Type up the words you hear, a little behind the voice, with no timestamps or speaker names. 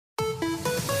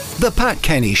The Pat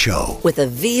Kenny Show with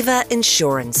Aviva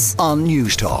Insurance on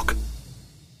News Talk.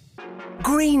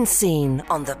 Green Scene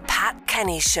on The Pat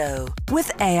Kenny Show with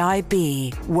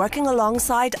AIB, working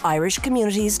alongside Irish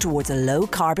communities towards a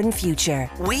low-carbon future.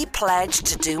 We pledge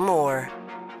to do more.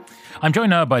 I'm joined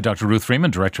now by Dr. Ruth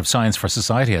Freeman, Director of Science for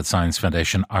Society at Science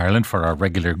Foundation Ireland, for our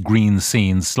regular Green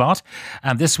Scene slot.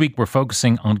 And this week we're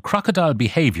focusing on crocodile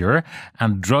behaviour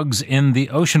and drugs in the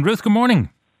ocean. Ruth, good morning.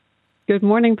 Good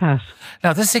morning, Pat.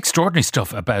 Now, this is extraordinary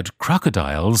stuff about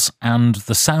crocodiles and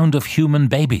the sound of human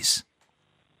babies.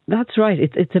 That's right.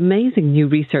 It's amazing new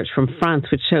research from France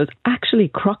which shows actually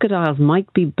crocodiles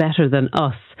might be better than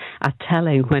us at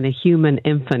telling when a human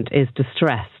infant is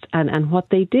distressed. And what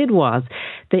they did was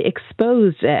they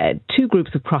exposed two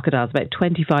groups of crocodiles, about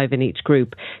 25 in each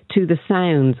group, to the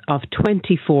sounds of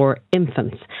 24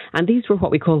 infants. And these were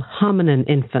what we call hominin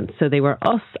infants. So they were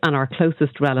us and our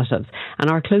closest relatives.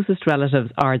 And our closest relatives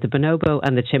are the bonobo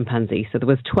and the chimpanzee. So there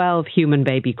was 12 human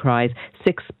baby cries,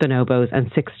 6 bonobos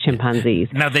and 6 chimpanzees.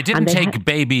 Now, they didn't take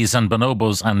babies and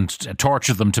bonobos and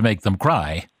torture them to make them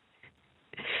cry.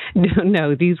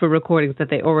 No, these were recordings that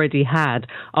they already had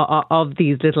of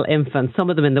these little infants, some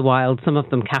of them in the wild, some of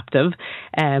them captive,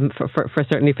 for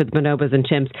certainly for the bonobos and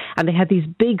chimps. And they had these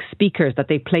big speakers that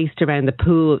they placed around the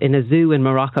pool in a zoo in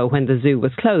Morocco when the zoo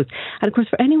was closed. And of course,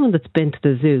 for anyone that's been to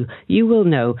the zoo, you will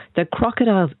know that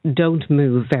crocodiles don't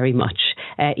move very much.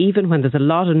 Even when there's a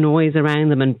lot of noise around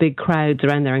them and big crowds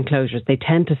around their enclosures, they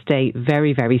tend to stay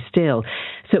very, very still.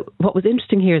 So what was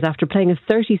interesting here is after playing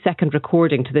a 30-second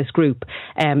recording to this group,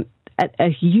 a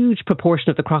huge proportion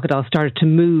of the crocodiles started to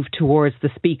move towards the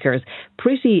speakers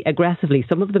pretty aggressively.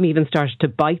 Some of them even started to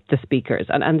bite the speakers.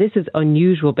 And this is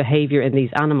unusual behaviour in these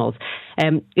animals.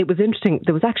 It was interesting.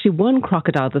 There was actually one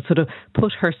crocodile that sort of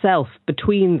put herself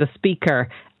between the speaker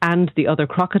and the other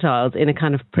crocodiles in a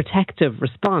kind of protective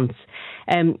response.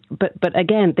 But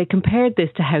again, they compared this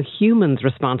to how humans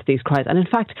respond to these cries. And in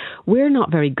fact, we're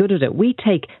not very good at it. We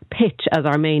take pitch as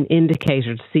our main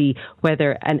indicator to see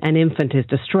whether an infant is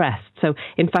distressed. So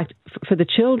in fact, for the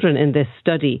children in this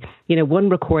study, one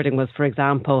recording was, for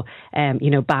example,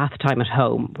 bath time at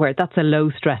home, where that's a low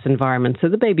stress environment. So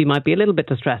the baby might be a little bit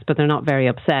distressed, but they're not very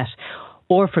upset.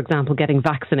 Or, for example, getting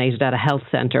vaccinated at a health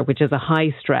centre, which is a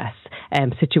high-stress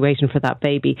situation for that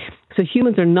baby. So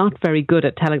humans are not very good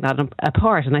at telling that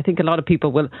apart. And I think a lot of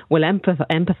people will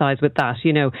empathise with that.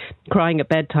 Crying at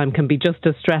bedtime can be just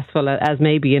as stressful as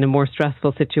maybe in a more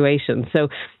stressful situation. So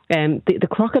the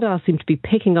crocodiles seem to be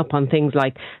picking up on things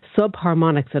like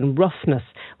subharmonics and roughness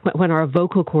when our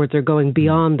vocal cords are going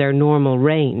beyond their normal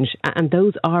range. And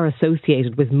those are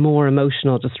associated with more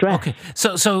emotional distress. Okay,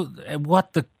 so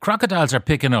what the crocodiles are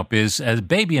picking up is a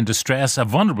baby in distress, a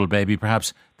vulnerable baby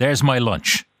perhaps. There's my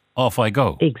lunch. Off I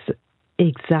go.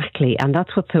 Exactly. And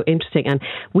that's what's so interesting. And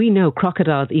we know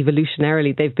crocodiles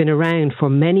evolutionarily, they've been around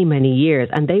for many, many years,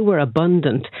 and they were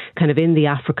abundant kind of in the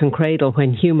African cradle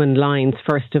when human lines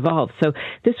first evolved. So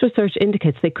this research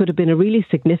indicates they could have been a really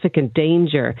significant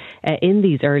danger in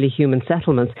these early human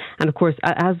settlements. And of course,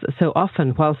 as so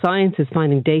often, while science is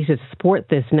finding data to support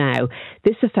this now,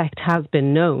 this effect has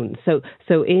been known. So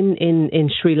in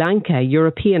Sri Lanka,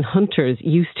 European hunters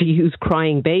used to use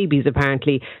crying babies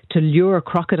apparently to lure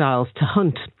crocodiles to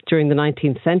hunt during the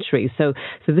 19th century. So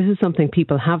this is something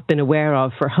people have been aware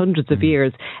of for hundreds of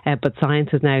years, but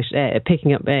science is now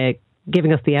picking up,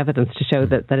 giving us the evidence to show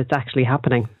that it's actually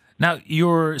happening. Now,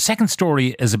 your second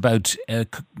story is about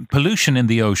pollution in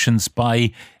the oceans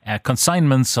by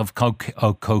consignments of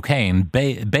cocaine,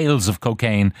 bales of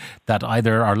cocaine that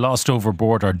either are lost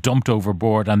overboard or dumped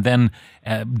overboard and then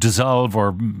dissolve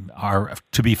or are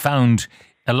to be found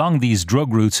along these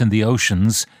drug routes in the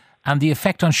oceans, and the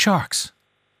effect on sharks.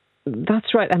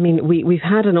 That's right. I mean, we've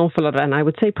had an awful lot, and I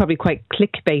would say probably quite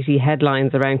clickbaity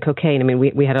headlines around cocaine. I mean,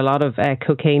 we had a lot of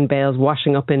cocaine bales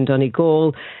washing up in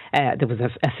Donegal. There was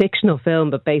a fictional film,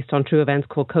 but based on true events,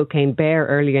 called Cocaine Bear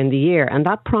earlier in the year. And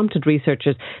that prompted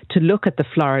researchers to look at the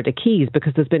Florida Keys,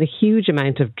 because there's been a huge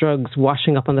amount of drugs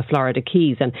washing up on the Florida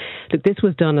Keys. And look, this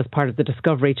was done as part of the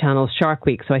Discovery Channel's Shark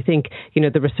Week. So I think,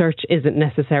 the research isn't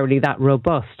necessarily that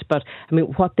robust. But I mean,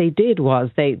 what they did was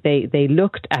they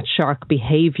looked at shark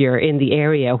behaviour in the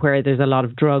area where there's a lot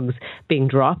of drugs being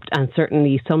dropped. And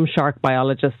certainly some shark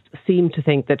biologists seem to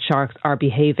think that sharks are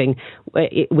behaving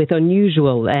with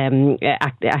unusual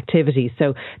activities.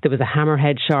 So there was a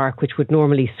hammerhead shark, which would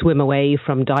normally swim away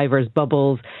from divers'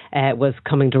 bubbles, was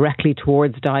coming directly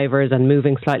towards divers and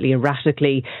moving slightly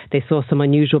erratically. They saw some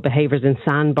unusual behaviours in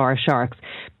sandbar sharks.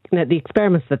 Now, the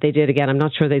experiments that they did, again, I'm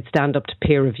not sure they'd stand up to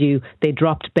peer review. They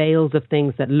dropped bales of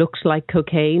things that looked like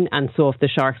cocaine and saw if the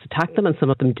sharks attacked them, and some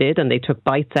of them did, and they took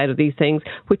bites out of these things,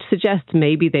 which suggests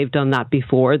maybe they've done that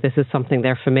before. This is something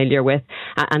they're familiar with.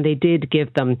 And they did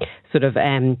give them sort of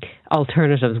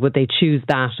alternatives. Would they choose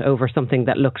that over something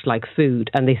that looks like food?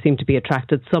 And they seem to be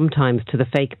attracted sometimes to the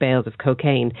fake bales of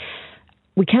cocaine.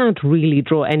 We can't really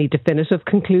draw any definitive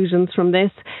conclusions from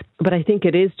this, but I think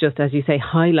it is just, as you say,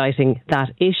 highlighting that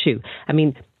issue. I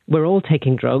mean, we're all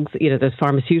taking drugs. There's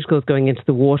pharmaceuticals going into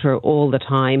the water all the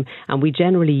time, and we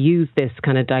generally use this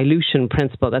kind of dilution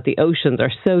principle that the oceans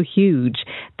are so huge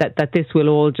that this will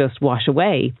all just wash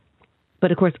away.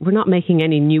 But of course, we're not making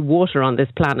any new water on this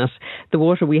planet. The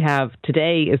water we have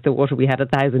today is the water we had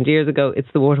 1,000 years ago. It's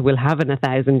the water we'll have in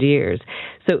 1,000 years.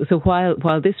 So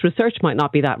while this research might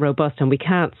not be that robust, and we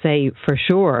can't say for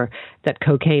sure that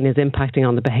cocaine is impacting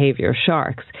on the behaviour of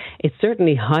sharks, it's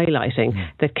certainly highlighting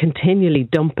that continually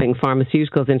dumping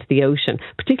pharmaceuticals into the ocean,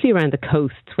 particularly around the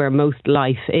coasts where most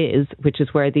life is, which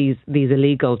is where these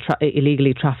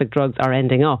illegally trafficked drugs are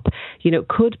ending up,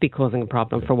 could be causing a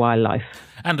problem for wildlife.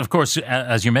 And of course,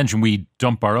 as you mentioned, we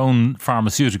dump our own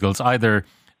pharmaceuticals either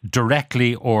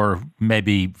directly or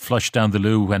maybe flush down the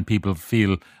loo when people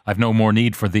feel I've no more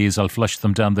need for these, I'll flush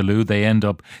them down the loo. They end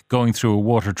up going through a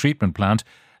water treatment plant.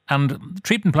 And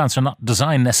treatment plants are not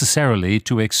designed necessarily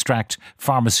to extract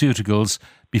pharmaceuticals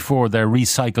before they're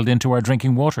recycled into our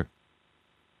drinking water.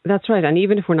 That's right. And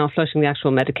even if we're not flushing the actual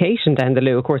medication down the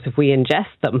loo, of course, if we ingest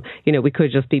them, we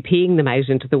could just be peeing them out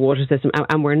into the water system,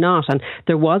 and we're not. And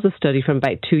there was a study from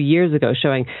about 2 years ago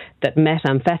showing that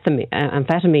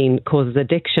methamphetamine causes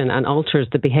addiction and alters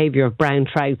the behaviour of brown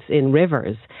trouts in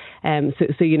rivers.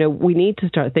 So we need to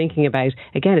start thinking about,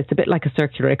 again, it's a bit like a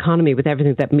circular economy with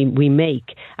everything that we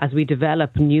make. As we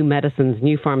develop new medicines,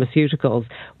 new pharmaceuticals,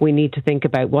 we need to think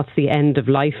about what's the end of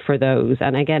life for those.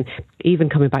 And again, even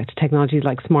coming back to technologies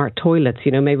like smart toilets,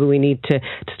 maybe we need to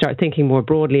start thinking more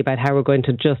broadly about how we're going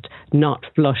to just not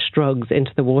flush drugs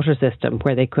into the water system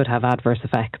where they could have adverse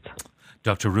effects.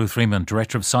 Dr. Ruth Freeman,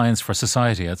 Director of Science for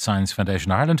Society at Science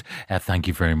Foundation Ireland, thank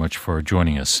you very much for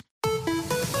joining us.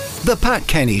 The Pat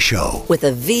Kenny Show with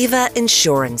Aviva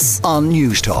Insurance on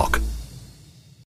News Talk.